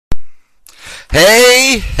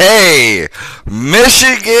Hey,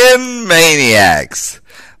 Michigan Maniacs.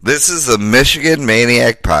 This is the Michigan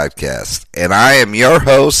Maniac Podcast, and I am your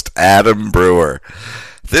host, Adam Brewer.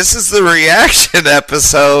 This is the reaction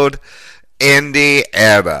episode,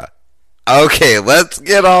 Indiana. Okay, let's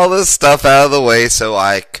get all this stuff out of the way so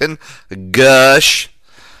I can gush.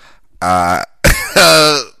 Oh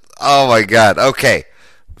my God. Okay,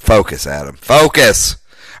 focus, Adam. Focus.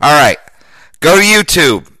 All right, go to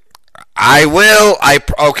YouTube.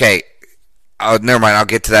 Okay. Oh, never mind. I'll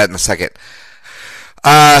get to that in a second.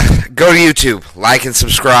 Go to YouTube, like and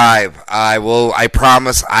subscribe. I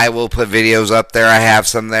promise I will put videos up there. I have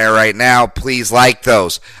some there right now. Please like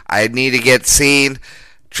those. I need to get seen.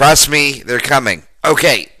 Trust me, they're coming.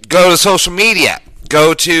 Okay, go to social media.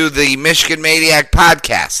 Go to the Michigan Maniac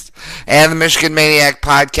Podcast and the Michigan Maniac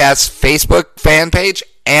Podcast Facebook fan page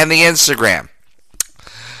and the Instagram.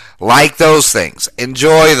 Like those things.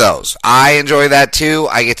 Enjoy those. I enjoy that too.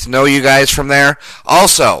 I get to know you guys from there.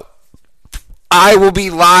 Also, I will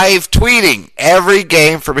be live tweeting every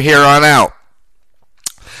game from here on out.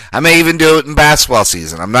 I may even do it in basketball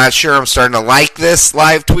season. I'm not sure. I'm starting to like this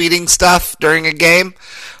live tweeting stuff during a game.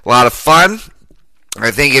 A lot of fun.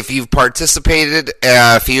 I think if you've participated,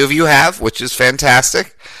 a few of you have, which is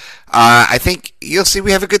fantastic. I think you'll see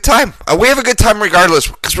we have a good time. We have a good time regardless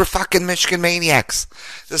because we're fucking Michigan Maniacs.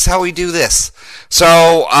 This is how we do this.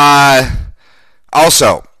 So,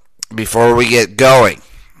 also, before we get going,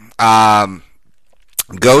 go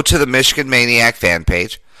to the Michigan Maniac fan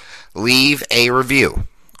page, leave a review,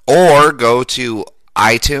 or go to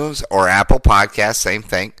iTunes or Apple Podcasts, same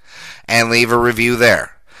thing, and leave a review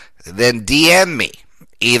there. Then DM me,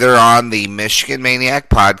 either on the Michigan Maniac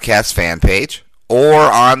Podcast fan page or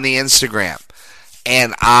on the Instagram.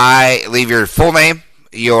 And I leave your full name,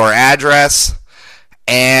 your address,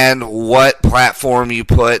 and what platform you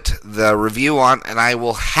put the review on, and I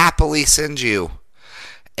will happily send you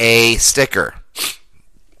a sticker.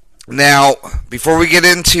 Now, before we get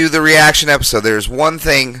into the reaction episode, there's one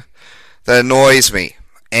thing that annoys me,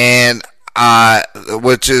 and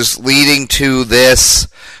which is leading to this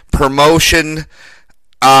promotion,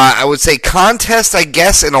 I would say contest, I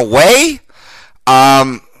guess, in a way.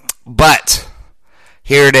 But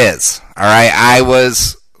here it is. All right,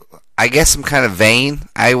 I guess I'm kind of vain,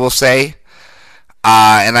 I will say.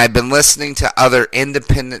 And I've been listening to other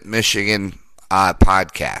independent Michigan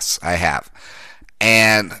podcasts. I have.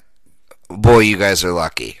 And boy, you guys are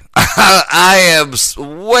lucky. I am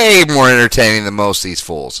way more entertaining than most of these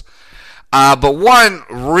fools. But one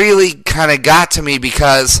really kind of got to me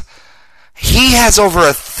because he has over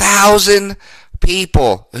 1,000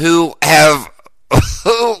 people who have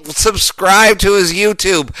subscribed to his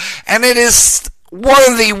YouTube, and it is one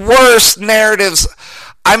of the worst narratives.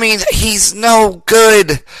 I mean, he's no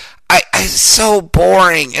good. It's so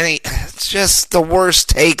boring, and it's just the worst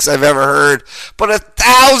takes I've ever heard. But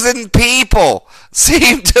 1,000 people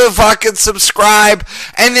seem to fucking subscribe,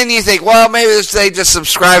 and then you think, well, maybe they just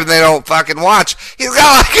subscribe and they don't fucking watch. He's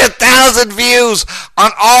got like 1,000 views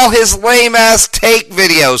on all his lame-ass take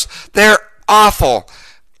videos. They're awful.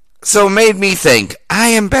 So it made me think, I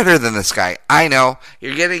am better than this guy. I know.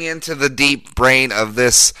 You're getting into the deep brain of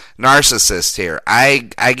this narcissist here.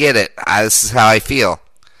 I get it. This is how I feel.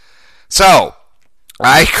 So,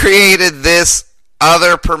 I created this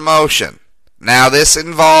other promotion. Now, this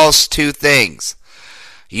involves two things.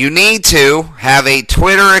 You need to have a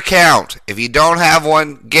Twitter account. If you don't have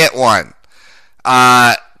one, get one.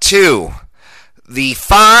 2, the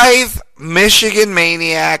 5 Michigan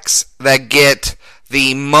Maniacs that get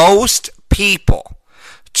the most people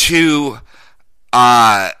to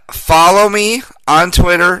follow me on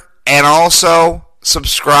Twitter and also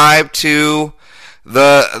subscribe to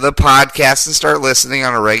the podcast and start listening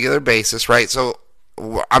on a regular basis, right? So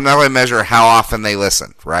I'm not going to measure how often they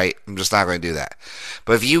listen, right? I'm just not going to do that.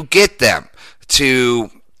 But if you get them to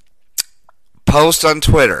post on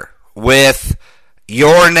Twitter with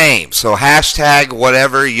your name, so hashtag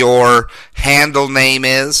whatever your handle name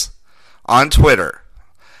is on Twitter,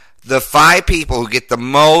 the 5 people who get the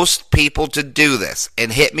most people to do this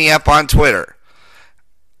and hit me up on Twitter,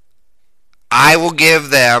 I will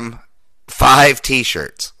give them 5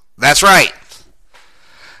 t-shirts. That's right.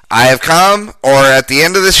 I have come, or at the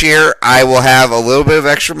end of this year, I will have a little bit of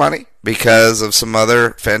extra money because of some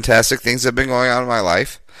other fantastic things that have been going on in my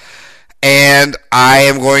life. And I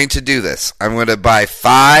am going to do this. I'm going to buy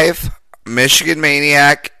 5 Michigan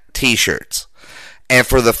Maniac t-shirts. And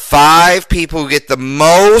for the 5 people who get the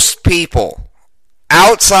most people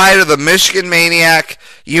outside of the Michigan Maniac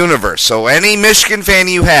universe, so any Michigan fan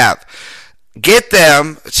you have, get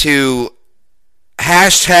them to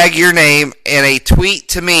hashtag your name in a tweet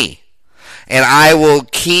to me, and I will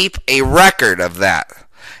keep a record of that.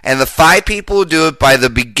 And the 5 people who do it by the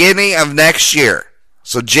beginning of next year,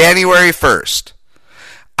 so January 1st,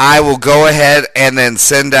 I will go ahead and then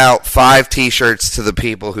send out 5 t-shirts to the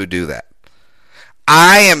people who do that.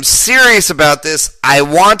 I am serious about this. I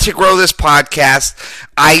want to grow this podcast.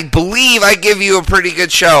 I believe I give you a pretty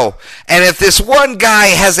good show. And if this one guy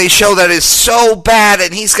has a show that is so bad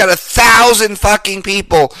and he's got 1,000 fucking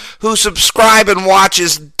people who subscribe and watch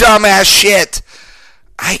his dumbass shit,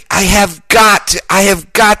 I have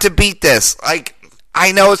got to beat this. Like,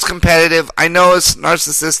 I know it's competitive. I know it's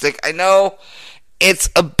narcissistic. I know it's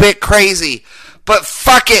a bit crazy. But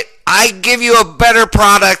fuck it. I give you a better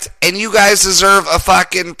product, and you guys deserve a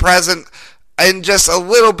fucking present and just a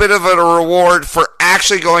little bit of a reward for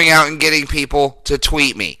actually going out and getting people to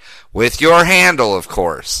tweet me. With your handle, of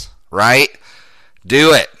course. Right?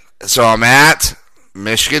 Do it. So I'm at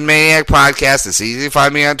Michigan Maniac Podcast. It's easy to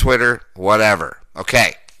find me on Twitter. Whatever.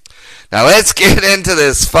 Okay. Now let's get into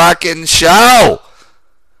this fucking show.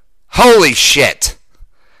 Holy shit.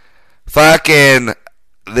 Fucking...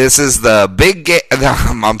 This is the big game.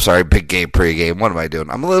 I'm sorry, big game pregame. What am I doing?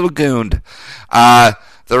 I'm a little gooned. The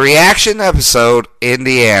reaction episode,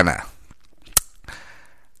 Indiana.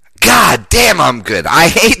 God damn, I'm good. I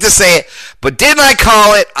hate to say it, but didn't I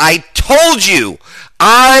call it? I told you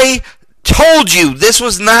this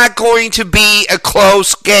was not going to be a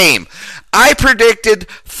close game. I predicted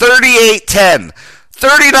 38-10.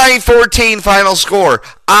 39-14 final score.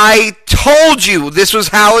 I told you this was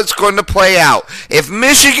how it's going to play out. If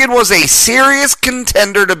Michigan was a serious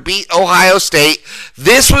contender to beat Ohio State,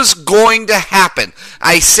 this was going to happen.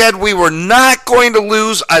 I said we were not going to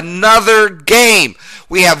lose another game.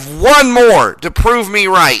 We have one more to prove me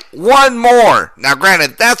right. One more. Now,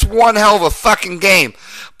 granted, that's one hell of a fucking game.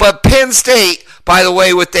 But Penn State, by the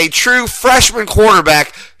way, with a true freshman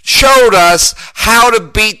quarterback, showed us how to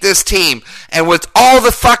beat this team. And with all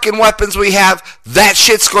the fucking weapons we have, that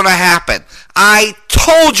shit's going to happen. I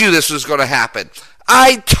told you this was going to happen.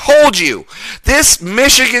 I told you. This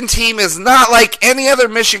Michigan team is not like any other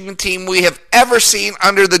Michigan team we have ever seen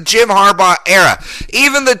under the Jim Harbaugh era.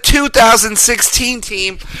 Even the 2016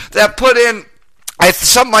 team that put in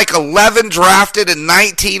something like 11 drafted and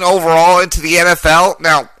 19 overall into the NFL.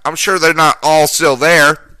 Now, I'm sure they're not all still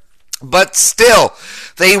there. But still,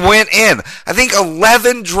 they went in. I think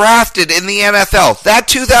 11 drafted in the NFL. That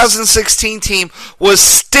 2016 team was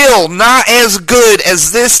still not as good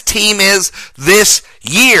as this team is this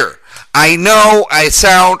year. I know I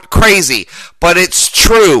sound crazy, but it's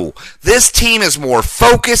true. This team is more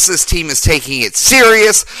focused. This team is taking it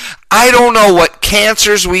serious. I don't know what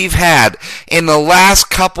cancers we've had in the last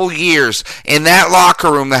couple years in that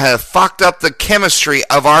locker room that have fucked up the chemistry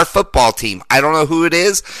of our football team. I don't know who it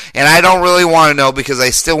is, and I don't really want to know because I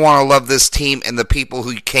still want to love this team and the people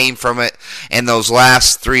who came from it in those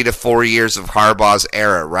last 3 to 4 years of Harbaugh's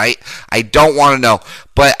era, right? I don't want to know,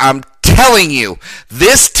 but I'm telling you,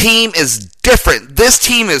 this team is different. This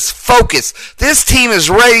team is focused. This team is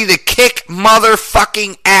ready to kick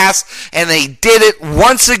motherfucking ass, and they did it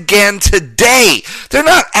once again today. They're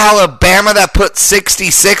not Alabama that put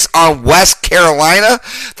 66 on West Carolina.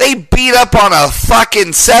 They beat up on a fucking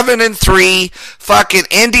 7-3 fucking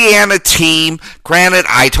Indiana team. Granted,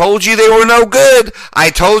 I told you they were no good. I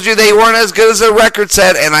told you they weren't as good as the record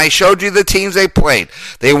said, and I showed you the teams they played.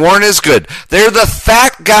 They weren't as good. They're the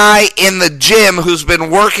fat guy in the gym who's been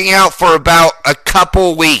working out for about a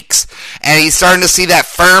couple weeks, and he's starting to see that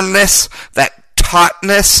firmness, that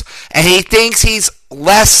tautness, and he thinks he's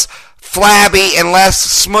less flabby and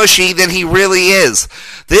less smushy than he really is.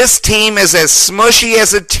 This team is as smushy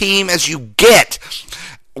as a team as you get.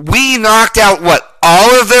 We knocked out,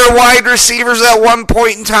 all of their wide receivers at one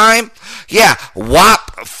point in time? Yeah,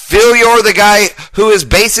 Whop Filior, the guy who is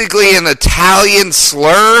basically an Italian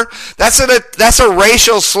slur, that's a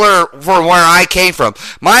racial slur for where I came from.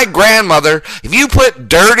 My grandmother, if you put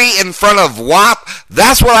dirty in front of Whop,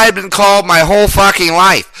 that's what I've been called my whole fucking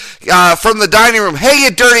life. From the dining room, hey,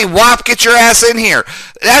 you dirty Whop, get your ass in here.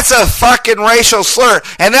 That's a fucking racial slur,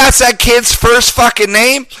 and that's that kid's first fucking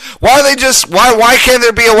name. Why can't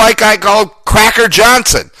there be a white guy called Cracker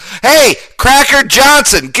Johnson? Hey, Cracker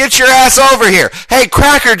Johnson, get your ass over here. Hey,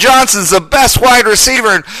 Cracker Johnson's the best wide receiver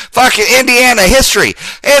in fucking Indiana history.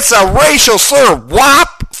 It's a racial slur.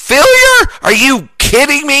 Whop Filior? Are you kidding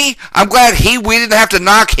kidding me? I'm glad we didn't have to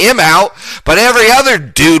knock him out, but every other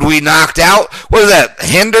dude we knocked out, what was that,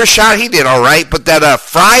 Hendershot? He did all right, but that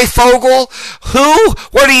Freifogel, who?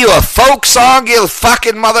 What are you, a folk song, you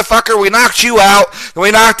fucking motherfucker? We knocked you out, and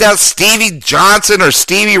we knocked out Stevie Johnson or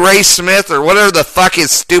Stevie Ray Smith or whatever the fuck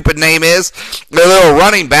his stupid name is, the little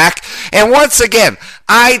running back. And once again,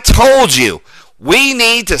 I told you, we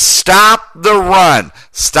need to stop the run.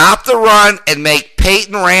 Stop the run and make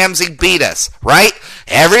Peyton Ramsey beat us, right?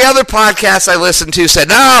 Every other podcast I listened to said,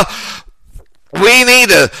 no, we need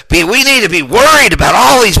to be worried about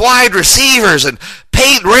all these wide receivers and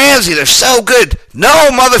Peyton Ramsey, they're so good. No,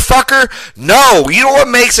 motherfucker. No. You know what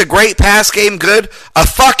makes a great pass game good? A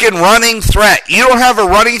fucking running threat. You don't have a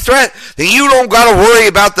running threat, then you don't got to worry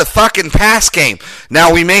about the fucking pass game.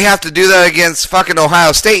 Now, we may have to do that against fucking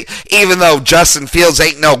Ohio State, even though Justin Fields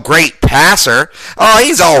ain't no great passer. Oh,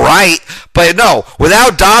 he's all right. But no,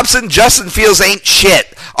 without Dobson, Justin Fields ain't shit.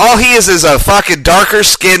 All he is a fucking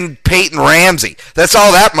darker-skinned Peyton Ramsey. That's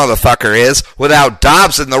all that motherfucker is without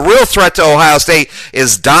Dobson. The real threat to Ohio State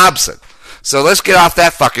is Dobson. So let's get off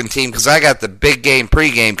that fucking team because I got the big game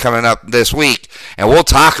pregame coming up this week, and we'll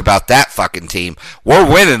talk about that fucking team. We're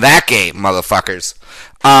winning that game, motherfuckers.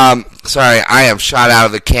 Sorry, I am shot out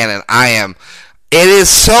of the cannon. It is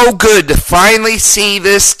so good to finally see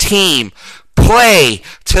this team play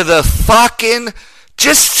to the fucking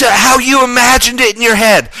just how you imagined it in your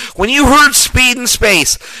head. When you heard Speed in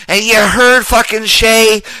Space, and you heard fucking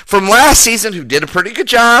Shea from last season, who did a pretty good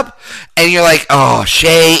job, and you're like, oh,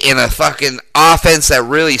 Shea in a fucking offense that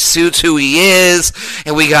really suits who he is,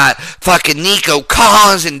 and we got fucking Nico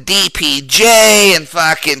Collins and DPJ, and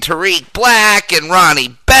fucking Tariq Black, and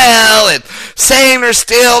Ronnie Bell, and Sanders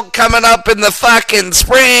still coming up in the fucking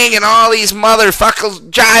spring, and all these motherfuckers,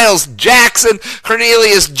 Giles Jackson,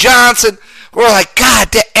 Cornelius Johnson. We're like,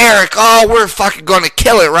 God, Eric, we're fucking going to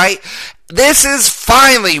kill it, right? This is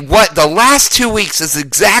finally what the last 2 weeks is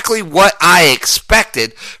exactly what I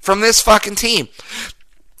expected from this fucking team.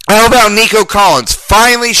 How about Nico Collins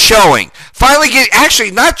finally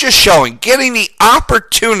not just showing, getting the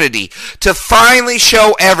opportunity to finally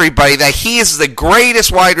show everybody that he is the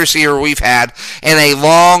greatest wide receiver we've had in a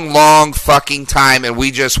long, long fucking time, and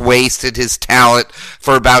we just wasted his talent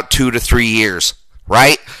for about 2 to 3 years,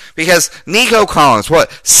 right? Because Nico Collins,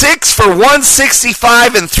 6 for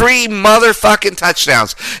 165 and 3 motherfucking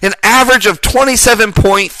touchdowns. An average of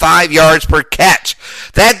 27.5 yards per catch.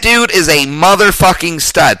 That dude is a motherfucking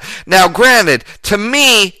stud. Now, granted, to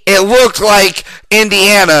me, it looked like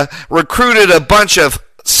Indiana recruited a bunch of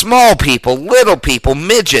small people, little people,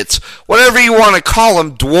 midgets, whatever you want to call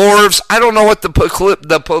them, dwarves. I don't know what the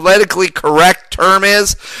politically correct term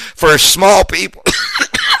is for small people.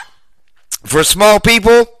 For small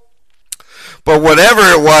people. But whatever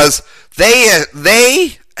it was,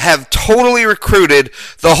 they have totally recruited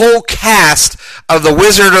the whole cast of the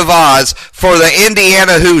Wizard of Oz for the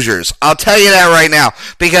Indiana Hoosiers. I'll tell you that right now.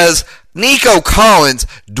 Because Nico Collins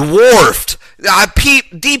dwarfed,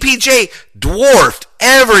 DPJ dwarfed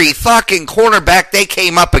every fucking cornerback they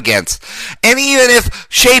came up against. And even if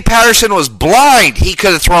Shea Patterson was blind, he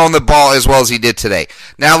could have thrown the ball as well as he did today.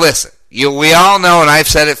 Now listen. We all know, and I've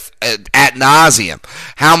said it ad nauseum,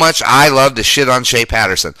 how much I love to shit on Shea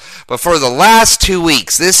Patterson. But for the last 2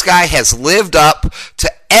 weeks, this guy has lived up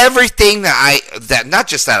to everything that not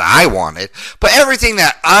just that I wanted, but everything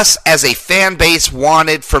that us as a fan base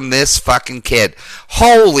wanted from this fucking kid.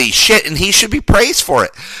 Holy shit, and he should be praised for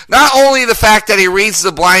it. Not only the fact that he reads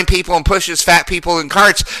the blind people and pushes fat people in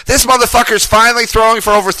carts, this motherfucker's finally throwing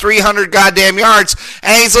for over 300 goddamn yards,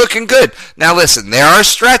 and he's looking good. Now listen, there are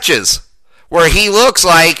stretches where he looks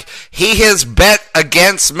like he has bet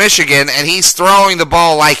against Michigan and he's throwing the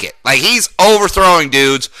ball like it. Like he's overthrowing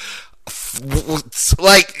dudes.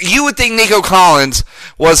 Like you would think Nico Collins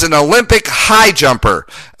was an Olympic high jumper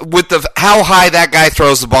with how high that guy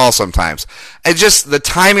throws the ball sometimes. And just the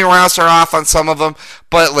timing routes are off on some of them.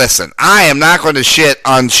 But listen, I am not going to shit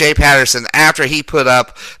on Shea Patterson after he put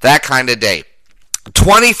up that kind of day.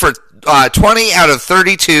 20 out of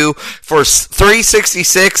 32 for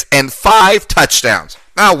 366 and 5 touchdowns.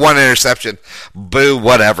 Not 1 interception. Boo,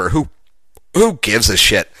 whatever. Who gives a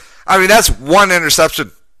shit? I mean, that's 1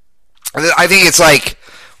 interception. I think it's like,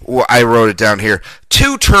 I wrote it down here,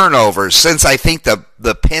 2 turnovers since I think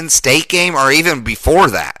the Penn State game, or even before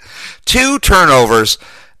that. 2 turnovers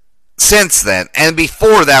since then, and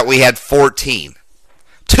before that we had 14.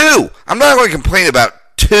 2! I'm not going to complain about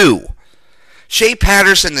 2. Shea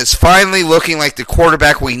Patterson is finally looking like the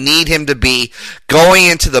quarterback we need him to be going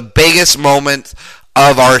into the biggest moment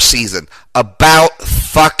of our season. About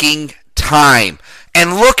fucking time.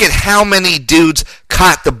 And look at how many dudes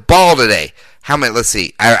caught the ball today. How many? Let's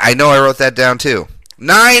see. I know I wrote that down too.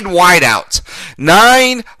 9 wideouts.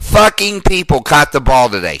 9 fucking people caught the ball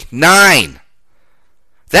today. 9.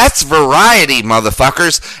 That's variety,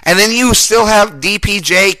 motherfuckers. And then you still have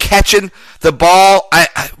DPJ catching the ball.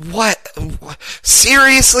 What?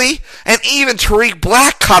 Seriously? And even Tariq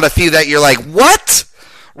Black caught a few that you're like, what?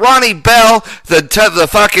 Ronnie Bell, the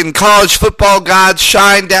fucking college football gods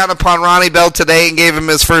shined down upon Ronnie Bell today and gave him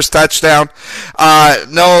his first touchdown.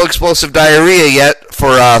 No explosive diarrhea yet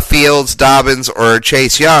for Fields, Dobbins, or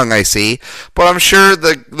Chase Young, I see. But I'm sure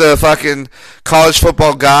the fucking college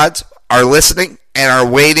football gods are listening and are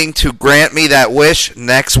waiting to grant me that wish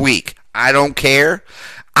next week. I don't care.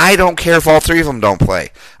 I don't care if all 3 of them don't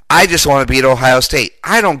play. I just want to beat Ohio State.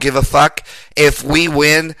 I don't give a fuck if we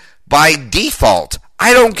win by default.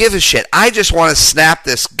 I don't give a shit. I just want to snap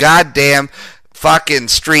this goddamn fucking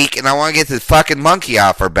streak, and I want to get the fucking monkey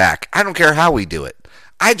off our back. I don't care how we do it.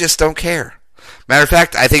 I just don't care. Matter of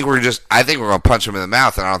fact, I think we're going to punch them in the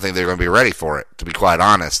mouth, and I don't think they're going to be ready for it, to be quite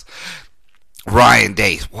honest. Ryan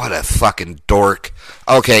Day, what a fucking dork.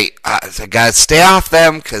 Okay, guys, stay off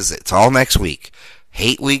them because it's all next week.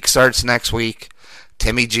 Hate week starts next week.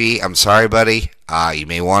 Timmy G, I'm sorry, buddy. You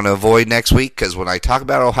may want to avoid next week because when I talk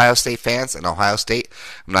about Ohio State fans and Ohio State,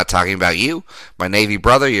 I'm not talking about you, my Navy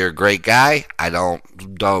brother. You're a great guy.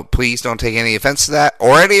 Please don't take any offense to that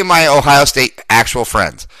or any of my Ohio State actual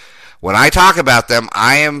friends. When I talk about them,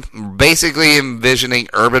 I am basically envisioning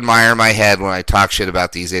Urban Meyer in my head when I talk shit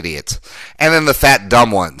about these idiots. And then the fat dumb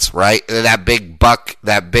ones, right? That big buck,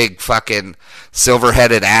 that big fucking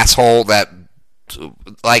silver-headed asshole that,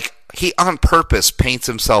 like, he on purpose paints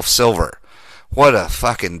himself silver. What a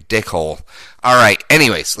fucking dickhole. All right,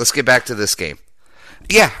 anyways, let's get back to this game.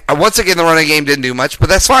 Yeah, once again, the running game didn't do much, but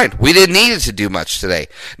that's fine. We didn't need it to do much today.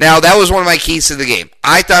 Now, that was one of my keys to the game.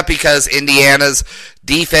 I thought because Indiana's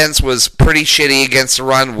defense was pretty shitty against the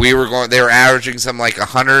run, they were averaging something like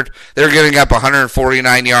 100. They were getting up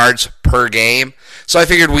 149 yards per game. So I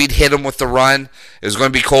figured we'd hit them with the run. It was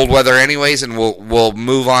going to be cold weather anyways, and we'll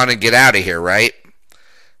move on and get out of here, right?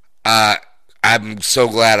 I'm so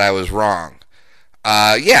glad I was wrong.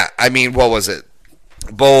 Yeah, I mean, what was it?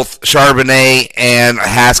 Both Charbonnet and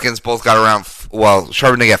Haskins both got around. Well,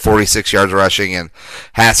 Charbonnet got 46 yards rushing, and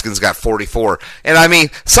Haskins got 44. And I mean,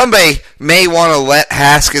 somebody may want to let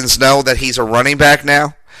Haskins know that he's a running back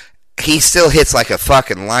now. He still hits like a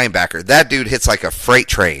fucking linebacker. That dude hits like a freight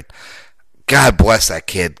train. God bless that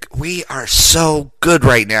kid. We are so good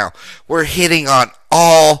right now. We're hitting on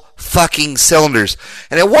all fucking cylinders.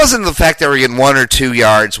 And it wasn't the fact that we're getting 1 or 2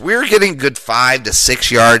 yards. We were getting good 5 to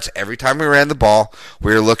 6 yards every time we ran the ball.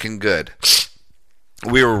 We were looking good.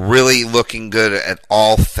 We were really looking good at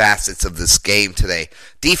all facets of this game today.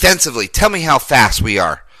 Defensively, tell me how fast we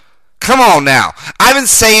are. Come on now. I've been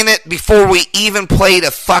saying it before we even played a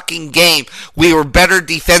fucking game. We were better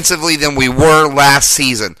defensively than we were last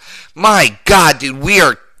season. My God, dude, we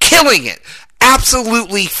are killing it.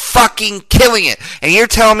 Absolutely fucking killing it. And you're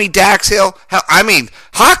telling me Dax Hill?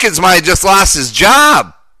 Hawkins might have just lost his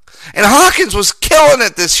job. And Hawkins was killing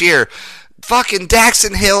it this year. Fucking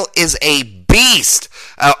Daxton Hill is a beast.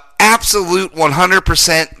 An absolute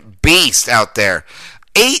 100% beast out there.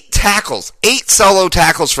 8 tackles. 8 solo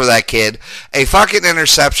tackles for that kid. A fucking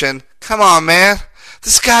interception. Come on, man.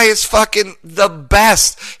 This guy is fucking the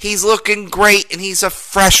best. He's looking great, and he's a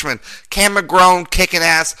freshman. Cam McGrone kicking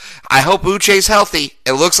ass. I hope Uche's healthy.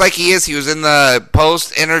 It looks like he is. He was in the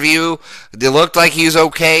post-interview. It looked like he was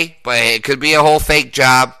okay, but it could be a whole fake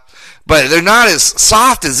job. But they're not as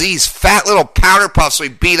soft as these fat little powder puffs we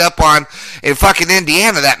beat up on in fucking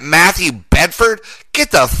Indiana. That Matthew Bedford. Get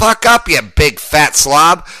the fuck up, you big fat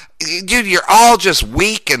slob. Dude, you're all just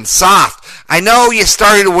weak and soft. I know you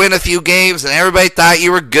started to win a few games and everybody thought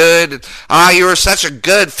you were good. You were such a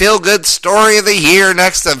good, feel-good story of the year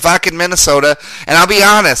next to fucking Minnesota. And I'll be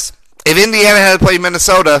honest, if Indiana had to play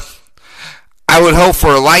Minnesota, I would hope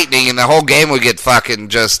for a lightning and the whole game would get fucking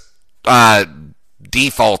just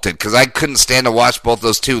defaulted because I couldn't stand to watch both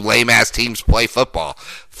those two lame-ass teams play football.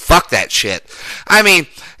 Fuck that shit. I mean,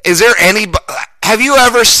 have you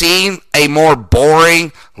ever seen a more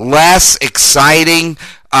boring, less exciting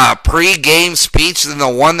pre-game speech than the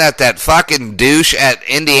one that fucking douche at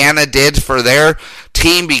Indiana did for their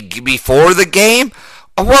team before the game?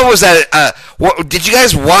 What was that? Did you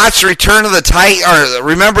guys watch Return of the Titans, or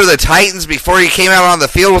remember the Titans before he came out on the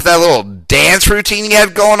field with that little dance routine he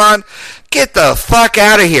had going on? Get the fuck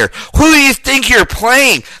out of here. Who do you think you're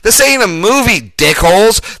playing? This ain't a movie,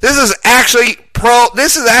 dickholes. This is actually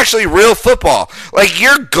This is actually real football. Like,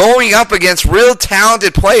 you're going up against real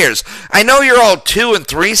talented players. I know you're all 2 and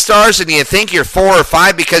 3 stars and you think you're 4 or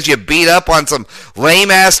 5 because you beat up on some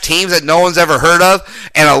lame-ass teams that no one's ever heard of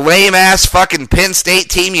and a lame-ass fucking Penn State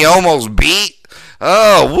team you almost beat.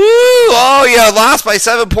 Oh, woo! Oh, you lost by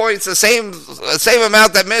 7 points, the same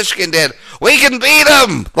amount that Michigan did. We can beat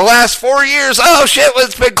them the last 4 years. Oh, shit,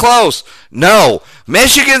 it's been close. No,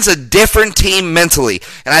 Michigan's a different team mentally,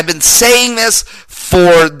 and I've been saying this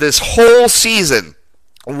for this whole season.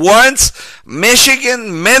 Once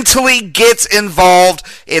Michigan mentally gets involved,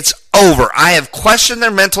 it's over. I have questioned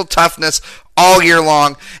their mental toughness all year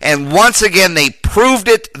long, and once again, they proved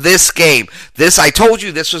it this game. I told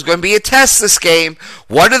you this was going to be a test this game.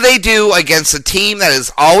 What do they do against a team that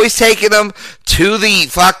is always taking them to the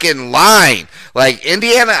fucking line? Like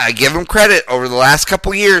Indiana, I give them credit. Over the last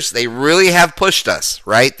couple years, they really have pushed us,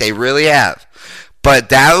 right? They really have. But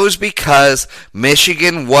that was because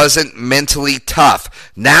Michigan wasn't mentally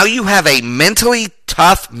tough. Now you have a mentally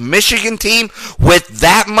tough Michigan team with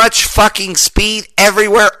that much fucking speed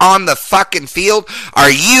everywhere on the fucking field.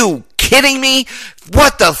 Are you kidding me?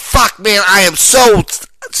 What the fuck, man? I am so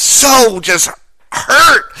just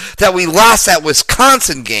hurt that we lost that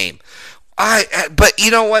Wisconsin game. But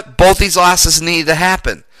you know what? Both these losses needed to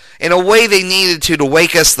happen. In a way, they needed to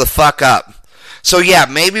wake us the fuck up. So yeah,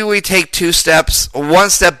 maybe we take 1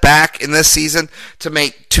 step back in this season to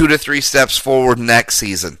make 2 to 3 steps forward next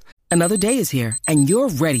season. Another day is here, and you're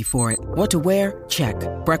ready for it. What to wear? Check.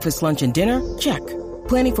 Breakfast, lunch, and dinner? Check.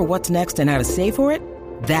 Planning for what's next and how to save for it?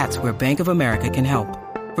 That's where Bank of America can help.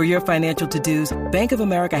 For your financial to-dos, Bank of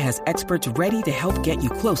America has experts ready to help get you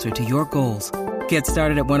closer to your goals. Get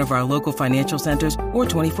started at one of our local financial centers or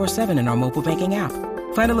 24/7 in our mobile banking app.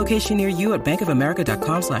 Find a location near you at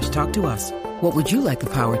bankofamerica.com/talktous. What would you like the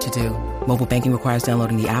power to do? Mobile banking requires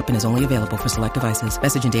downloading the app and is only available for select devices.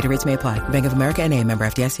 Message and data rates may apply. Bank of America N.A., member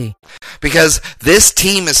FDIC. Because this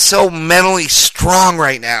team is so mentally strong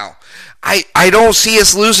right now. I don't see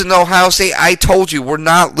us losing to Ohio State. I told you, we're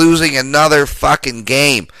not losing another fucking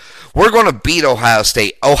game. We're going to beat Ohio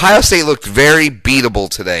State. Ohio State looked very beatable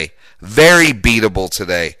today. Very beatable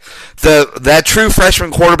today. That true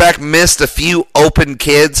freshman quarterback missed a few open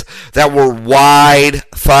kids that were wide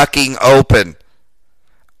fucking open.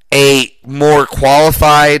 A more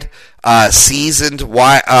qualified, seasoned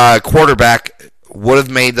quarterback would have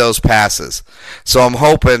made those passes. So I'm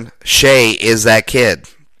hoping Shea is that kid.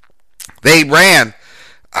 They ran.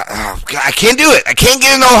 I can't do it. I can't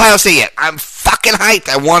get into Ohio State yet. I'm fucking hyped.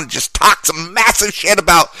 I want to just talk some massive shit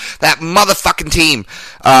about that motherfucking team.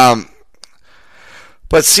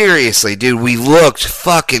 But seriously, dude, we looked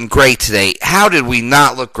fucking great today. How did we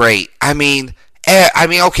not look great? I mean,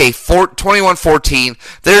 okay, 21-14.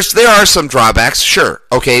 There are some drawbacks, sure.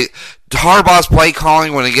 Okay, Harbaugh's play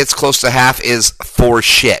calling when it gets close to half is for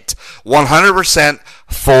shit. 100%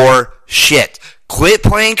 for shit. Quit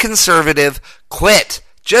playing conservative. Quit.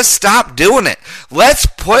 Just stop doing it. Let's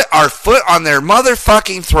put our foot on their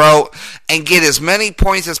motherfucking throat and get as many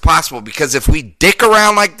points as possible. Because if we dick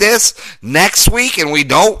around like this next week and we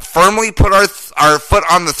don't firmly put our foot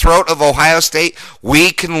on the throat of Ohio State,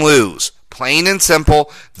 we can lose. Plain and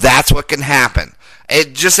simple, that's what can happen.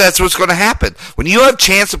 That's what's going to happen. When you have a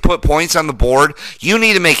chance to put points on the board, you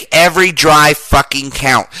need to make every drive fucking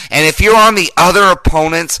count. And if you're on the other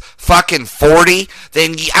opponent's fucking 40,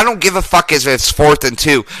 then I don't give a fuck if it's 4th and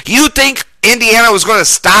 2. You think Indiana was going to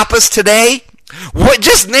stop us today? What?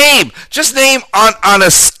 Just name on a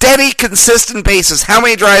steady, consistent basis, how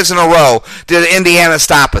many drives in a row did Indiana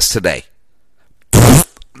stop us today?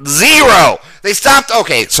 0. They stopped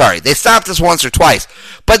us once or twice.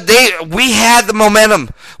 But we had the momentum.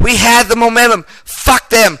 Fuck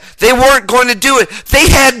them. They weren't going to do it. They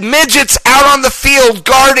had midgets out on the field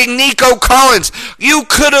guarding Nico Collins. You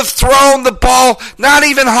could have thrown the ball not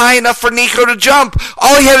even high enough for Nico to jump.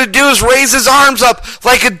 All he had to do is raise his arms up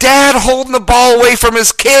like a dad holding the ball away from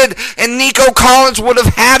his kid, and Nico Collins would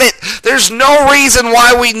have had it. There's no reason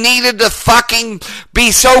why we needed to fucking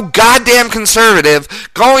be so goddamn conservative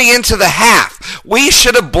going into the half. We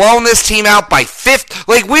should have blown this team out by 50.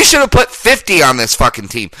 Like, we should have put 50 on this fucking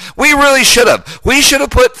team. We really should have. We should have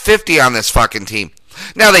put 50 on this fucking team.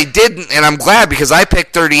 Now, they didn't, and I'm glad because I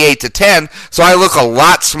picked 38-10, so I look a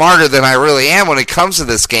lot smarter than I really am when it comes to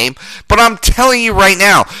this game. But I'm telling you right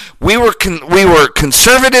now, we were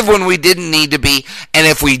conservative when we didn't need to be, and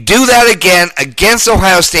if we do that again against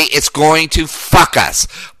Ohio State, it's going to fuck us.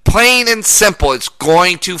 Plain and simple, it's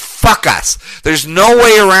going to fuck us. There's no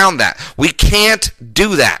way around that. We can't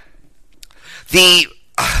do that. The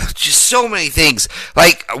just so many things.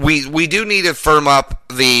 Like we do need to firm up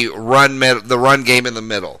the run game in the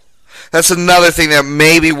middle. That's another thing that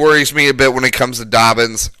maybe worries me a bit when it comes to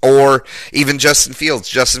Dobbins or even Justin Fields.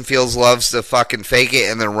 Justin Fields loves to fucking fake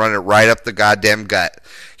it and then run it right up the goddamn gut.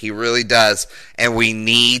 He really does, and we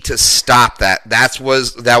need to stop that. That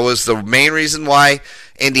was the main reason why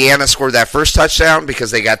Indiana scored that first touchdown,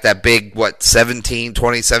 because they got that big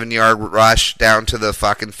 27-yard rush down to the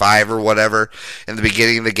fucking 5 or whatever in the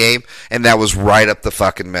beginning of the game, and that was right up the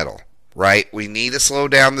fucking middle. Right? We need to slow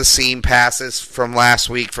down the seam passes from last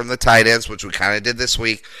week from the tight ends, which we kind of did this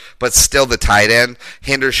week, but still the tight end,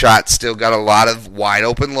 Hendershot, still got a lot of wide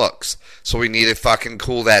open looks. So we need to fucking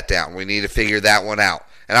cool that down. We need to figure that one out.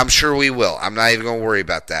 And I'm sure we will. I'm not even going to worry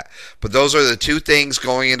about that. But those are the two things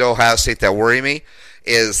going into Ohio State that worry me,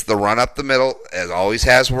 is the run up the middle, as always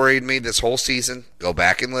has worried me this whole season. Go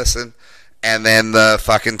back and listen. And then the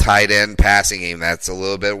fucking tight end passing game. That's a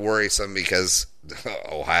little bit worrisome because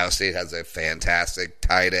Ohio State has a fantastic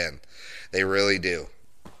tight end. They really do.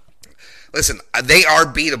 Listen, they are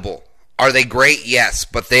beatable. Are they great? Yes,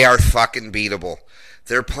 but they are fucking beatable.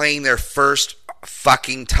 They're playing their first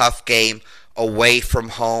fucking tough game away from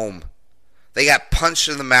home. They got punched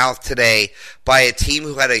in the mouth today by a team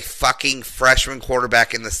who had a fucking freshman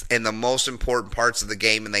quarterback in the most important parts of the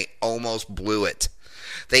game, and they almost blew it.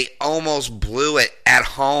 They almost blew it at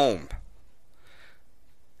home.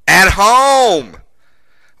 At home.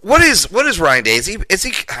 What is Ryan Day? Is he?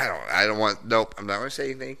 I don't want. Nope. I'm not going to say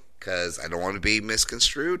anything because I don't want to be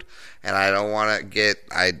misconstrued, and I don't want to get.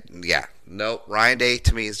 Nope. Ryan Day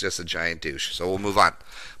to me is just a giant douche. So we'll move on.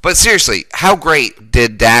 But seriously, how great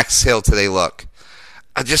did Dax Hill today look?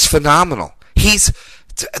 Just phenomenal.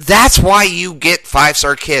 That's why you get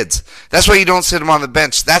 5-star kids. That's why you don't sit them on the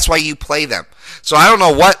bench. That's why you play them. So I don't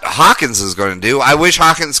know what Hawkins is going to do. I wish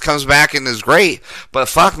Hawkins comes back and is great. But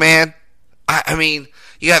fuck, man. I mean,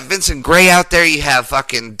 you have Vincent Gray out there. You have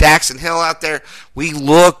fucking Daxton Hill out there. We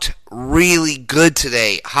looked really good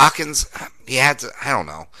today. Hawkins, he had to, I don't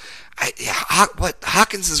know.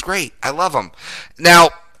 Hawkins is great. I love him. Now,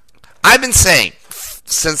 I've been saying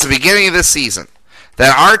since the beginning of this season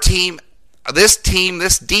that our team, this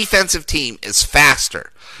defensive team is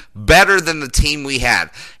faster, better than the team we had.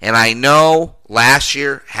 And I know last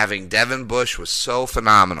year having Devin Bush was so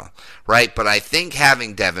phenomenal, right? But I think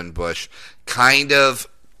having Devin Bush kind of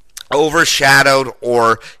overshadowed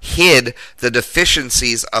or hid the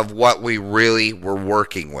deficiencies of what we really were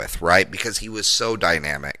working with, right? Because he was so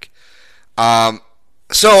dynamic. So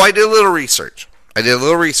I did a little research.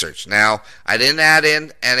 Now, I didn't add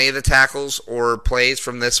in any of the tackles or plays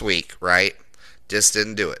from this week, right? Just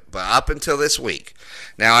didn't do it. But up until this week.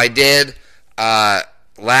 Now, I did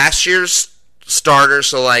last year's starters.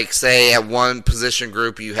 So, like, say at one position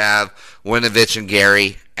group you have Winovich and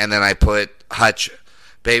Gary, and then I put Hutch,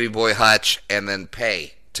 Baby Boy Hutch, and then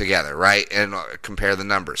Pay together, right? And compare the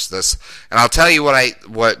numbers. And I'll tell you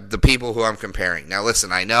what the people who I'm comparing. Now,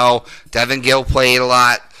 listen, I know Devin Gill played a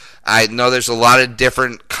lot. I know there's a lot of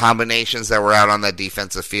different combinations that were out on that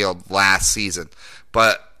defensive field last season,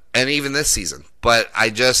 and even this season. But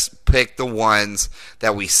I just picked the ones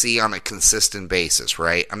that we see on a consistent basis,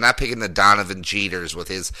 right? I'm not picking the Donovan Jeters with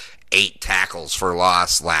his 8 tackles for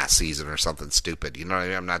loss last season or something stupid. You know what I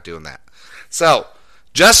mean? I'm not doing that. So,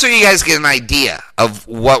 just so you guys get an idea of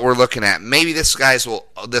what we're looking at, maybe this will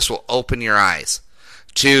open your eyes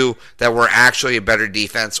to that we're actually a better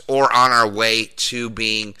defense or on our way to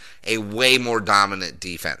being a way more dominant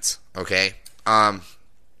defense. Okay? I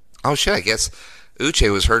guess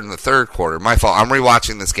Uche was hurt in the third quarter. My fault. I'm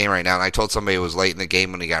rewatching this game right now, and I told somebody it was late in the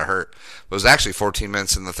game when he got hurt. It was actually 14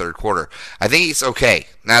 minutes in the third quarter. I think he's okay.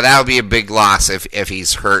 Now, that would be a big loss if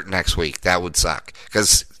he's hurt next week. That would suck.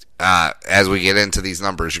 Because as we get into these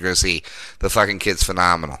numbers, you're going to see the fucking kid's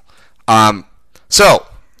phenomenal. So,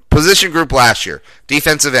 position group last year.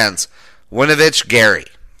 Defensive ends. Winovich, Gary.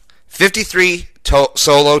 53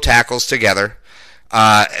 solo tackles together.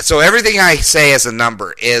 So everything I say as a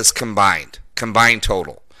number is combined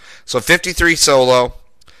total. So 53 solo,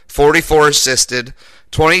 44 assisted,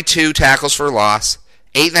 22 tackles for loss,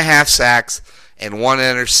 8.5 sacks, and one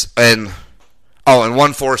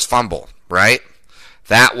forced fumble, right?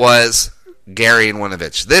 That was Gary and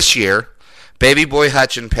Winovich. This year, Baby Boy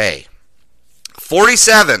Hutch and Pay.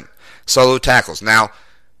 47 solo tackles. Now,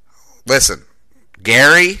 listen,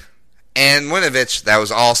 Gary and Winovich, that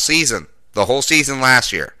was all season. The whole season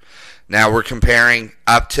last year. Now we're comparing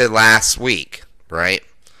up to last week, right?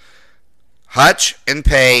 Hutch and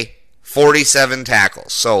Pay, 47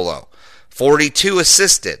 tackles solo. 42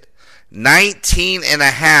 assisted.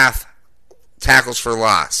 19.5 tackles for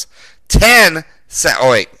loss. 10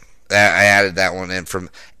 I added that one in from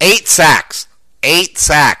 8 sacks. 8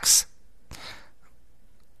 sacks.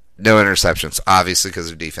 No interceptions, obviously,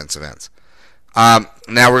 because of defensive ends. Now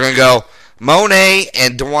we're going to go Monet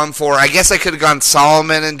and Dwumfour. I guess I could have gone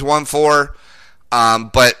Solomon and Dwumfour,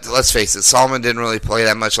 but let's face it, Solomon didn't really play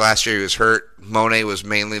that much last year. He was hurt. Monet was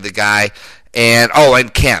mainly the guy. And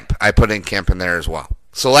Kemp. I put in Kemp in there as well.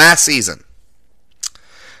 So last season,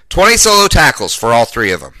 20 solo tackles for all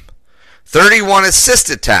 3 of them. 31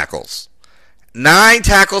 assisted tackles. 9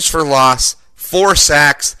 tackles for loss. 4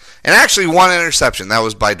 sacks. And actually 1 interception. That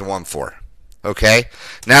was by Dwumfour. Okay?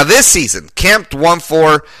 Now this season, Kemp,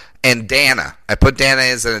 Dwumfour, and Dana. I put Dana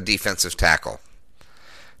as a defensive tackle.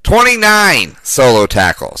 29 solo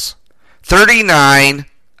tackles. 39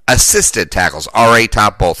 assisted tackles. Already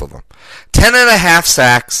top both of them. 10.5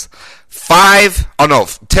 sacks.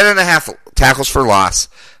 10.5 tackles for loss.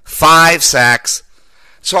 5 sacks.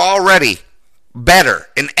 So already better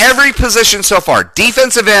in every position so far.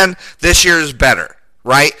 Defensive end this year is better,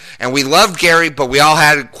 right? And we loved Gary, but we all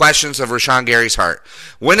had questions of Rashawn Gary's heart.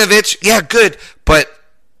 Winovich, yeah, good, but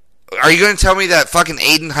are you going to tell me that fucking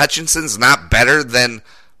Aiden Hutchinson's not better than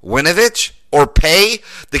Winovich? Or Pay?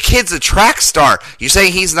 The kid's a track star. You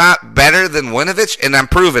say he's not better than Winovich? And I'm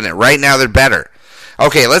proving it. Right now they're better.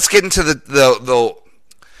 Okay, let's get into the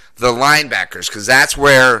linebackers, because that's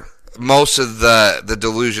where most of the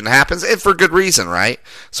delusion happens, and for good reason, right?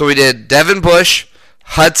 So we did Devin Bush,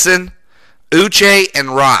 Hudson, Uche,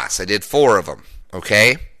 and Ross. I did 4 of them,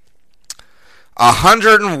 okay?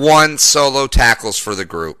 101 solo tackles for the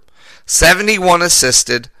group, 71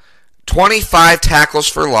 assisted, 25 tackles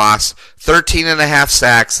for loss, 13.5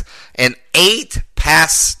 sacks, and 8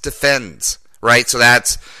 pass defends, right? So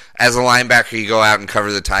that's, as a linebacker, you go out and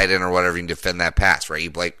cover the tight end or whatever, you can defend that pass,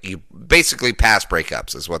 right? You basically pass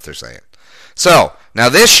breakups is what they're saying. So, now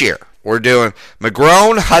this year, we're doing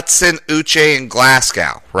McGrone, Hudson, Uche, and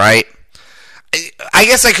Glasgow, right? I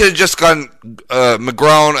guess I could have just gone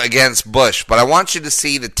McGrone against Bush, but I want you to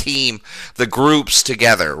see the team, the groups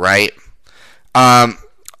together, right?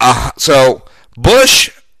 So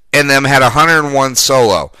Bush and them had 101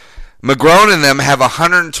 solo. McGrone and them have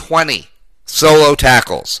 120 solo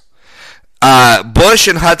tackles. Bush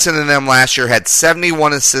and Hudson and them last year had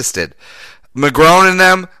 71 assisted. McGrone and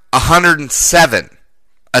them 107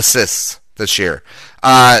 assists this year.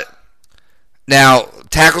 Now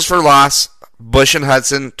tackles for loss, Bush and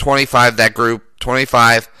Hudson 25. That group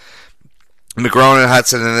 25. McGrone and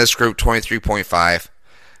Hudson in this group 23.5.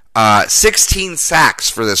 16 sacks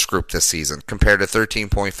for this group this season compared to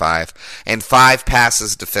 13.5, and 5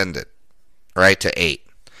 passes defended, right, to 8.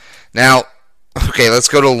 Now, okay, let's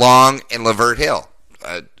go to Long and Lavert Hill.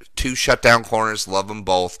 2 shutdown corners, love them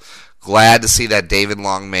both. Glad to see that David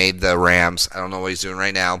Long made the Rams. I don't know what he's doing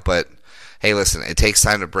right now, but hey, listen, it takes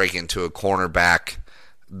time to break into a cornerback,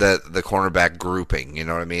 the cornerback grouping. You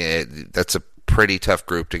know what I mean? That's a pretty tough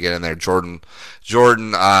group to get in there. Jordan.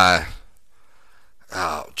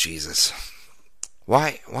 Oh, Jesus.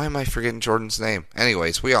 Why am I forgetting Jordan's name?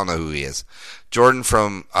 Anyways, we all know who he is. Jordan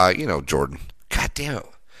from, Jordan. God damn it.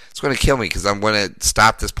 It's going to kill me because I'm going to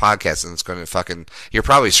stop this podcast and it's going to fucking... You're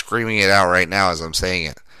probably screaming it out right now as I'm saying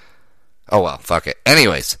it. Oh, well, fuck it.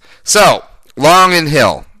 Anyways, so, Long and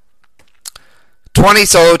Hill. 20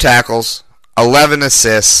 solo tackles, 11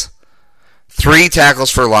 assists, 3 tackles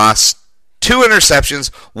for loss, 2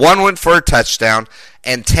 interceptions, 1 went for a touchdown,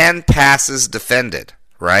 and 10 passes defended,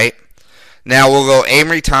 right? Now we'll go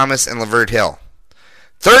Amory Thomas and Lavert Hill.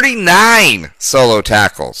 39 solo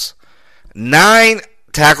tackles. 9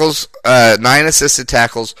 tackles, 9 assisted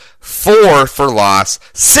tackles, 4 for loss,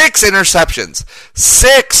 6 interceptions.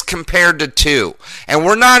 6 compared to 2. And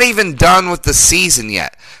we're not even done with the season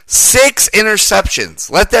yet. 6 interceptions.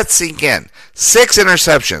 Let that sink in. 6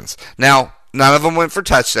 interceptions. Now, none of them went for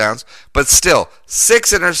touchdowns, but still,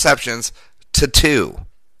 6 interceptions to 2.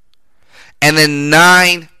 And then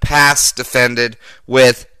 9 pass defended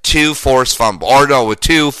with 2 forced fumbles. Or no, with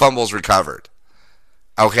 2 fumbles recovered.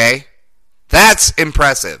 Okay? That's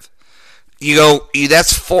impressive.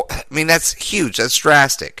 That's huge. That's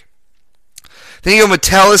drastic. Then you go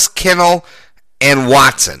Metellus, Kennel, and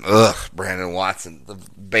Watson. Ugh, Brandon Watson, the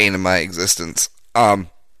bane of my existence.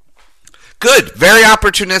 Good. Very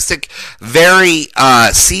opportunistic, very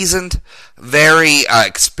seasoned, very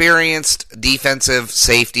experienced defensive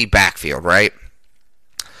safety backfield, right?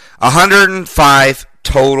 105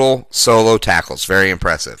 total solo tackles. Very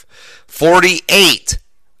impressive. 48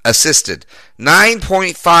 assisted.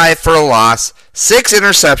 9.5 for a loss. 6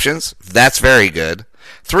 interceptions. That's very good.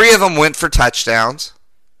 3 of them went for touchdowns.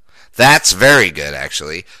 That's very good,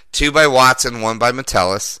 actually. 2 by Watson, 1 by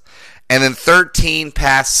Metellus. And then 13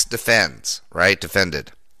 pass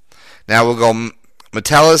defended. Now we'll go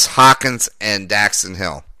Metellus, Hawkins, and Daxton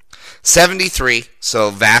Hill. 73, so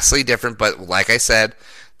vastly different, but like I said,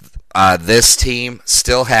 this team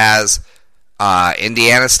still has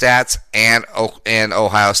Indiana stats and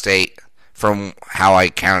Ohio State from how I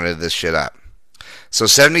counted this shit up. So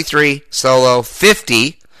 73 solo,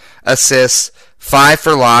 50 assists, 5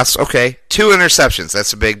 for loss. Okay, 2 interceptions.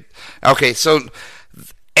 That's a big. Okay, so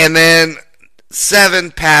and then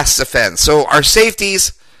 7 pass defense. So our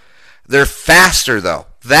safeties, they're faster though.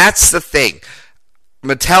 That's the thing.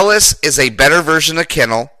 Metellus is a better version of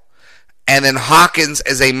Kennel, and then Hawkins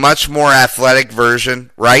is a much more athletic version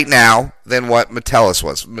right now than what Metellus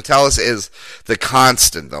was. Metellus is the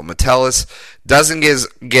constant though. Metellus doesn't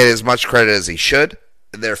get as much credit as he should.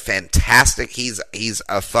 They're fantastic. He's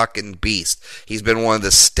a fucking beast. He's been one of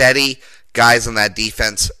the steady guys on that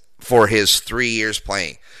defense for his 3 years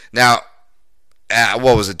playing. Now,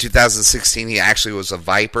 what was it, 2016? He actually was a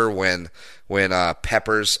Viper when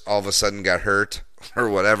Peppers all of a sudden got hurt or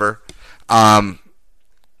whatever. But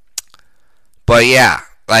yeah,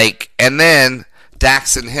 and then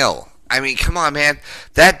Daxton Hill. I mean, come on, man.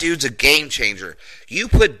 That dude's a game changer. You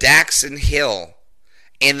put Daxton Hill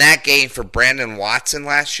in that game for Brandon Watson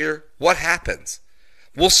last year, what happens?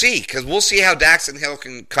 We'll see, because we'll see how Daxton Hill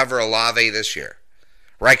can cover Olave this year.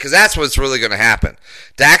 Right? Because that's what's really going to happen.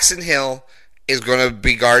 Daxton Hill is going to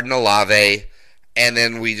be guarding Olave, and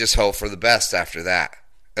then we just hope for the best after that.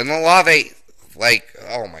 And Olave,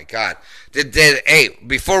 oh my God. Hey,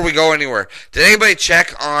 before we go anywhere, did anybody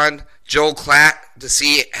check on Joel Klatt to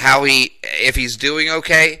see if he's doing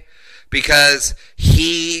okay? Because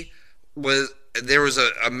there was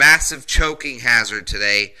a massive choking hazard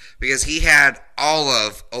today because he had all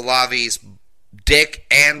of Olave's dick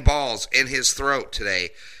and balls in his throat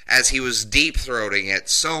today as he was deep-throating it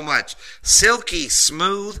so much. Silky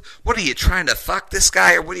smooth. What are you trying to fuck this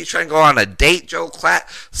guy, or what are you trying to go on a date, Joe Klatt?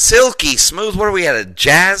 Silky smooth. What are we at, a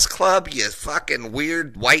jazz club, you fucking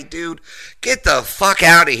weird white dude? Get the fuck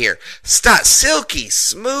out of here. Stop. Silky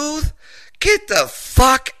smooth? Get the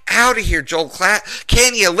fuck out of here, Joel Klatt.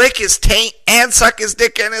 Can you lick his taint and suck his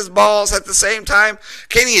dick and his balls at the same time?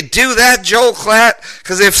 Can you do that, Joel Klatt?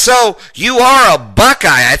 Because if so, you are a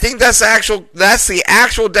Buckeye. I think that's the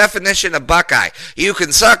actual definition of Buckeye. You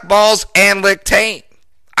can suck balls and lick taint.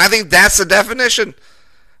 I think that's the definition.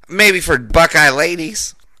 Maybe for Buckeye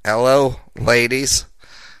ladies. Hello, ladies.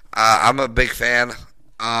 I'm a big fan.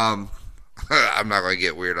 I'm not going to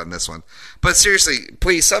get weird on this one. But seriously,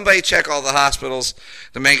 please, somebody check all the hospitals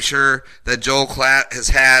to make sure that Joel Klatt has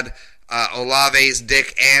had Olave's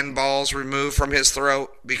dick and balls removed from his throat,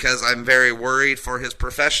 because I'm very worried for his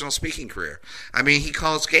professional speaking career. I mean, he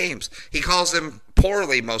calls games. He calls them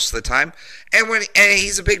poorly most of the time. And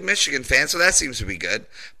he's a big Michigan fan, so that seems to be good.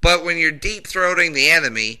 But when you're deep-throating the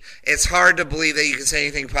enemy, it's hard to believe that you can say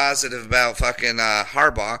anything positive about fucking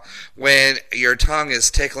Harbaugh when your tongue is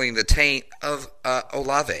tickling the taint of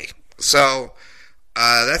Olave. So,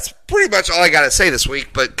 that's pretty much all I got to say this week.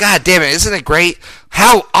 But god damn it, isn't it great?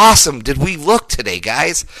 How awesome did we look today,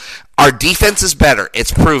 guys? Our defense is better.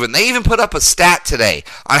 It's proven. They even put up a stat today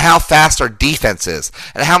on how fast our defense is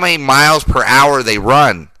and how many miles per hour they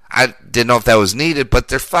run. I didn't know if that was needed, but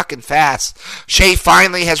they're fucking fast. Shea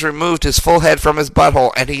finally has removed his full head from his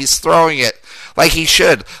butthole, and he's throwing it like he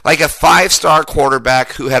should. Like a 5-star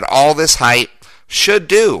quarterback who had all this hype should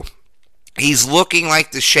do. He's looking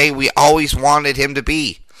like the Shea we always wanted him to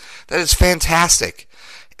be. That is fantastic.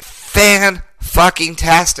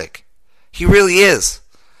 Fan-fucking-tastic. He really is.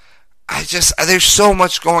 There's so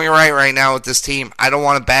much going right now with this team. I don't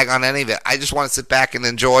want to bag on any of it. I just want to sit back and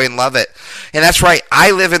enjoy and love it. And that's right.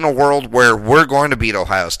 I live in a world where we're going to beat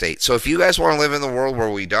Ohio State. So if you guys want to live in the world where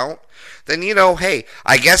we don't, then, hey,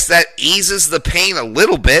 I guess that eases the pain a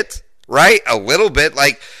little bit, right? A little bit.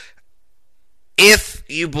 Like, if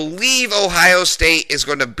you believe Ohio State is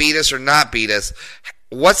going to beat us or not beat us,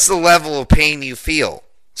 what's the level of pain you feel?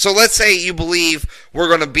 So let's say you believe we're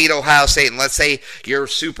going to beat Ohio State, and let's say you're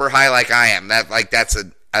super high like I am. That's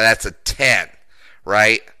a 10,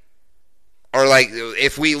 right? Or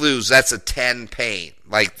if we lose, that's a 10 pain.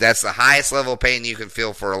 That's the highest level of pain you can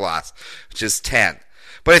feel for a loss, which is 10.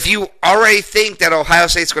 But if you already think that Ohio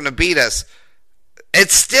State's going to beat us,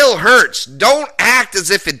 it still hurts. Don't act as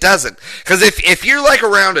if it doesn't. Because if you're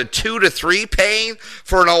around a 2 to 3 pain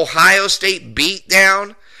for an Ohio State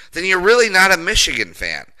beatdown, then you're really not a Michigan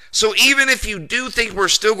fan. So even if you do think we're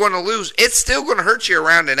still going to lose, it's still going to hurt you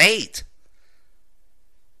around an 8.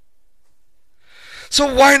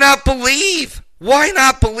 So why not believe? Why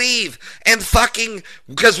not believe? And fucking,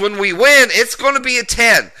 because when we win, it's going to be a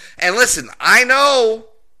 10. And listen, I know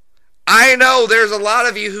there's a lot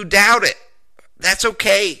of you who doubt it. That's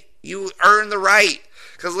okay. You earn the right.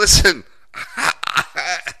 Because listen,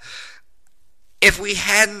 if we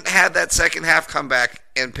hadn't had that second half comeback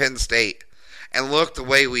in Penn State and looked the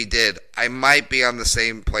way we did, I might be on the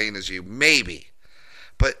same plane as you. Maybe.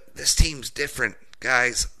 But this team's different,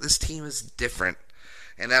 guys. This team is different.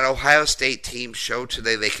 And that Ohio State team showed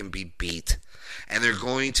today they can be beat. And they're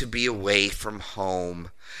going to be away from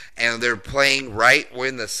home. And they're playing right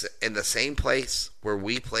in the same place where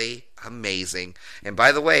we play amazing. And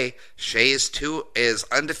by the way, Shea is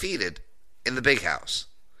undefeated in the Big House.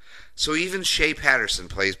 So even Shea Patterson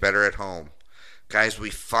plays better at home. Guys,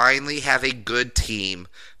 we finally have a good team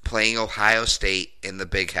playing Ohio State in the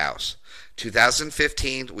Big House.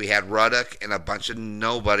 2015, we had Ruddock and a bunch of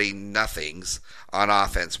nothings on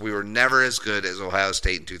offense. We were never as good as Ohio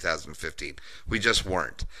State in 2015. We just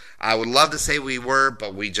weren't. I would love to say we were,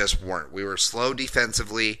 but we just weren't. We were slow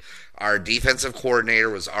defensively. Our defensive coordinator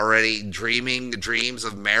was already dreaming dreams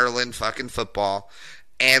of Maryland fucking football,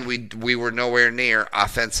 and we were nowhere near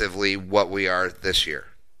offensively what we are this year.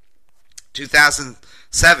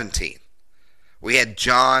 2017, we had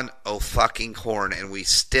John O'Fucking-Horn, and we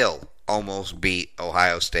still almost beat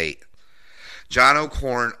Ohio State. John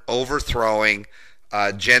O'Corn overthrowing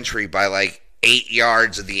Gentry by like 8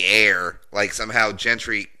 yards in the air, like somehow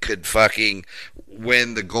Gentry could fucking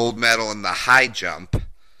win the gold medal in the high jump.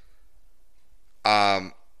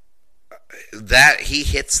 That he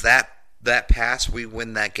hits that pass, we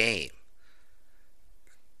win that game.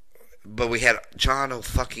 But we had John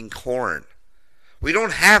O'Fucking-Horn. We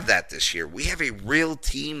don't have that this year. We have a real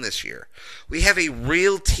team this year. We have a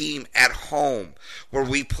real team at home where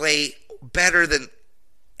we play better than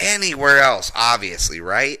anywhere else, obviously,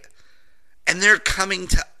 right? And they're coming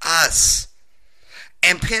to us.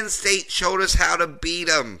 And Penn State showed us how to beat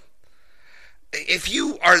them. If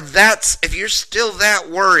you're still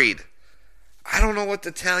that worried, I don't know what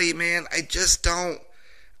to tell you, man. I just don't.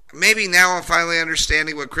 Maybe now I'm finally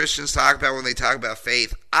understanding what Christians talk about when they talk about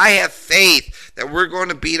faith. I have faith that we're going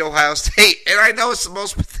to beat Ohio State. And I know it's the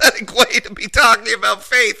most pathetic way to be talking about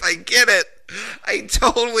faith. I get it. I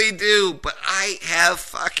totally do. But I have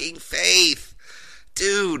fucking faith.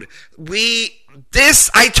 Dude,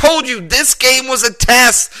 I told you, this game was a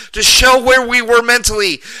test to show where we were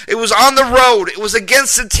mentally. It was on the road. It was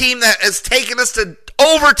against a team that has taken us to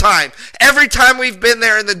overtime every time we've been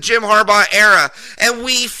there in the Jim Harbaugh era, and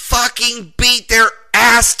we fucking beat their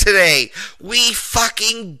ass today. We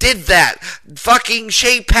fucking did that. Fucking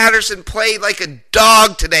Shea Patterson played like a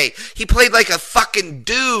dog today. He played like a fucking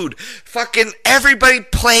dude. Fucking everybody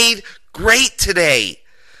played great today.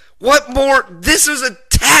 What more? This was a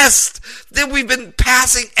test. Then we've been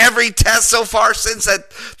passing every test so far since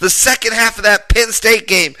the second half of that Penn State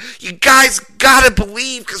game. You guys gotta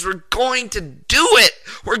believe, because we're going to do it.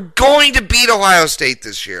 We're going to beat Ohio State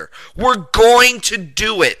this year. We're going to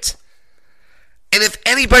do it. And if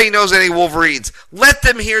anybody knows any Wolverines, let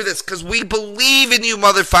them hear this, because we believe in you,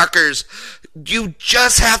 motherfuckers. You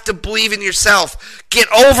just have to believe in yourself.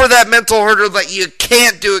 Get over that mental hurdle that you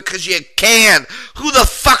can't do it, because you can. Who the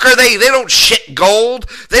fuck are they? They don't shit gold.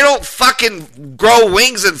 They don't fucking grow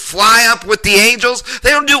wings and fly up with the angels. They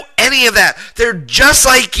don't do any of that. They're just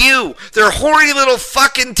like you. They're horny little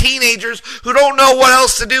fucking teenagers who don't know what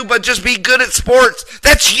else to do but just be good at sports.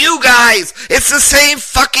 That's you guys. It's the same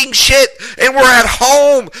fucking shit. And we're at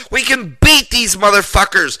home. We can beat these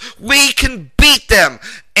motherfuckers. We can beat them.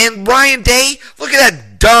 And Ryan Day, look at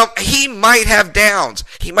that dumb. He might have downs.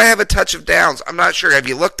 He might have a touch of downs. I'm not sure. Have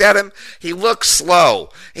you looked at him? He looks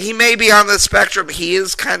slow. He may be on the spectrum. He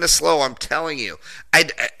is kind of slow, I'm telling you. I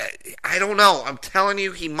don't know. I'm telling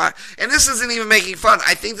you, he might. And this isn't even making fun.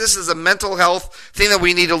 I think this is a mental health thing that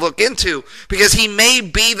we need to look into, because he may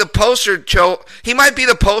be the poster. He might be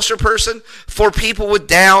the poster person for people with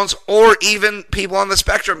downs or even people on the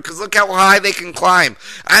spectrum, because look how high they can climb.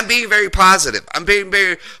 I'm being very positive. I'm being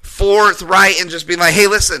very forthright and just being like, hey,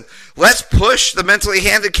 listen, let's push the mentally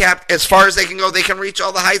handicapped as far as they can go. They can reach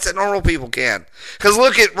all the heights that normal people can. Because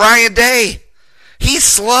look at Ryan Day. He's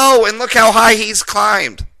slow, and look how high he's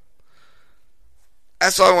climbed.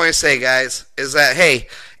 That's all I want to say, guys, is that, hey,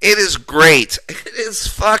 it is great. It is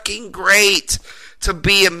fucking great to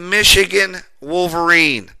be a Michigan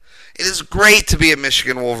Wolverine. It is great to be a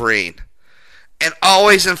Michigan Wolverine. And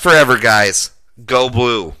always and forever, guys, go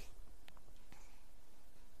blue.